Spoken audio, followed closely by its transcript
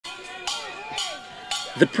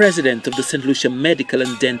The president of the St. Lucia Medical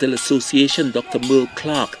and Dental Association, Dr. Merle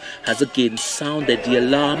Clarke, has again sounded the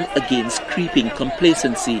alarm against creeping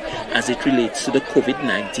complacency as it relates to the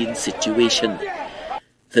COVID-19 situation.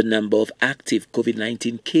 The number of active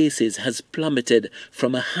COVID-19 cases has plummeted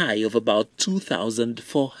from a high of about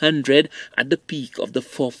 2,400 at the peak of the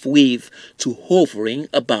fourth wave to hovering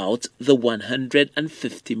about the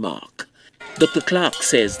 150 mark. Dr. Clarke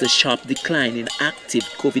says the sharp decline in active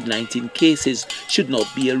COVID-19 cases should not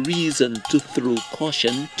be a reason to throw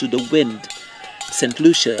caution to the wind. St.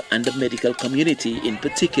 Lucia and the medical community, in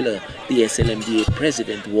particular, the Slmda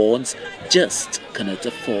president warns, just cannot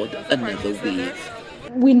afford another wave.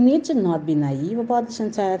 We need to not be naive about this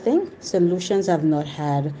entire thing. St. Lucians have not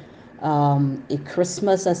had a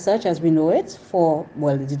Christmas as such as we know it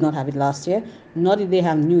they did not have it last year, nor did they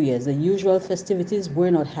have New Year's. The usual festivities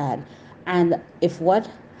were not had. And if what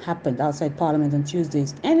happened outside Parliament on Tuesday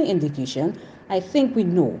is any indication, I think we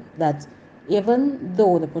know that even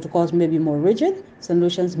though the protocols may be more rigid, St.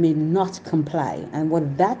 Lucians may not comply. And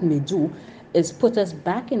what that may do is put us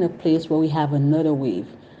back in a place where we have another wave.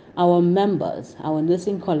 Our members, our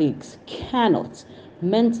nursing colleagues cannot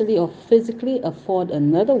mentally or physically afford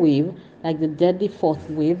another wave like the deadly fourth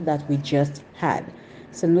wave that we just had.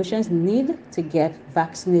 St. Lucians need to get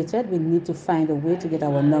vaccinated. We need to find a way to get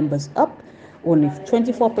our numbers up. Only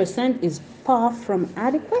 24% is far from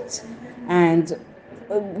adequate, and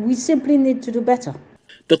we simply need to do better.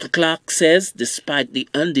 Dr. Clarke says despite the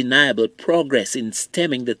undeniable progress in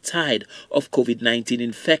stemming the tide of COVID-19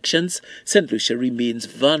 infections, St. Lucia remains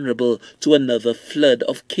vulnerable to another flood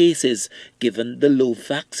of cases given the low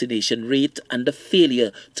vaccination rate and the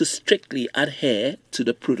failure to strictly adhere to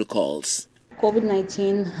the protocols.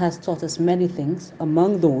 COVID-19 has taught us many things.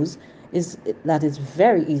 Among those is that it's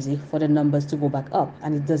very easy for the numbers to go back up,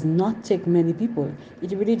 and it does not take many people.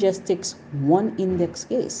 It really just takes one index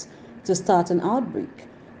case to start an outbreak.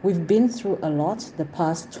 We've been through a lot the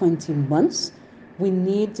past 20 months. We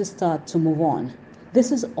need to start to move on.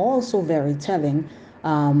 This is also very telling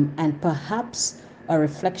and perhaps a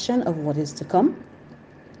reflection of what is to come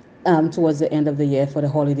towards the end of the year for the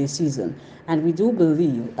holiday season. And we do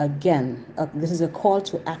believe, again, this is a call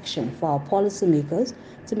to action for our policymakers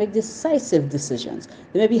to make decisive decisions.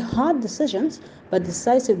 There may be hard decisions, but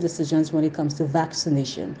decisive decisions when it comes to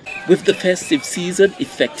vaccination. With the festive season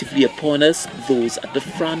effectively upon us, those at the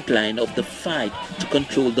front line of the fight to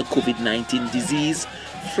control the COVID-19 disease,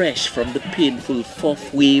 fresh from the painful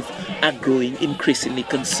fourth wave, are growing increasingly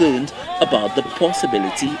concerned about the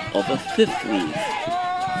possibility of a fifth wave.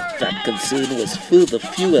 That concern was further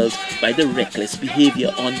fueled by the reckless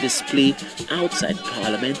behavior on display outside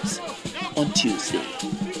Parliament on Tuesday.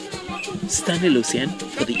 Lucian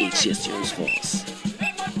for the HCS News Force.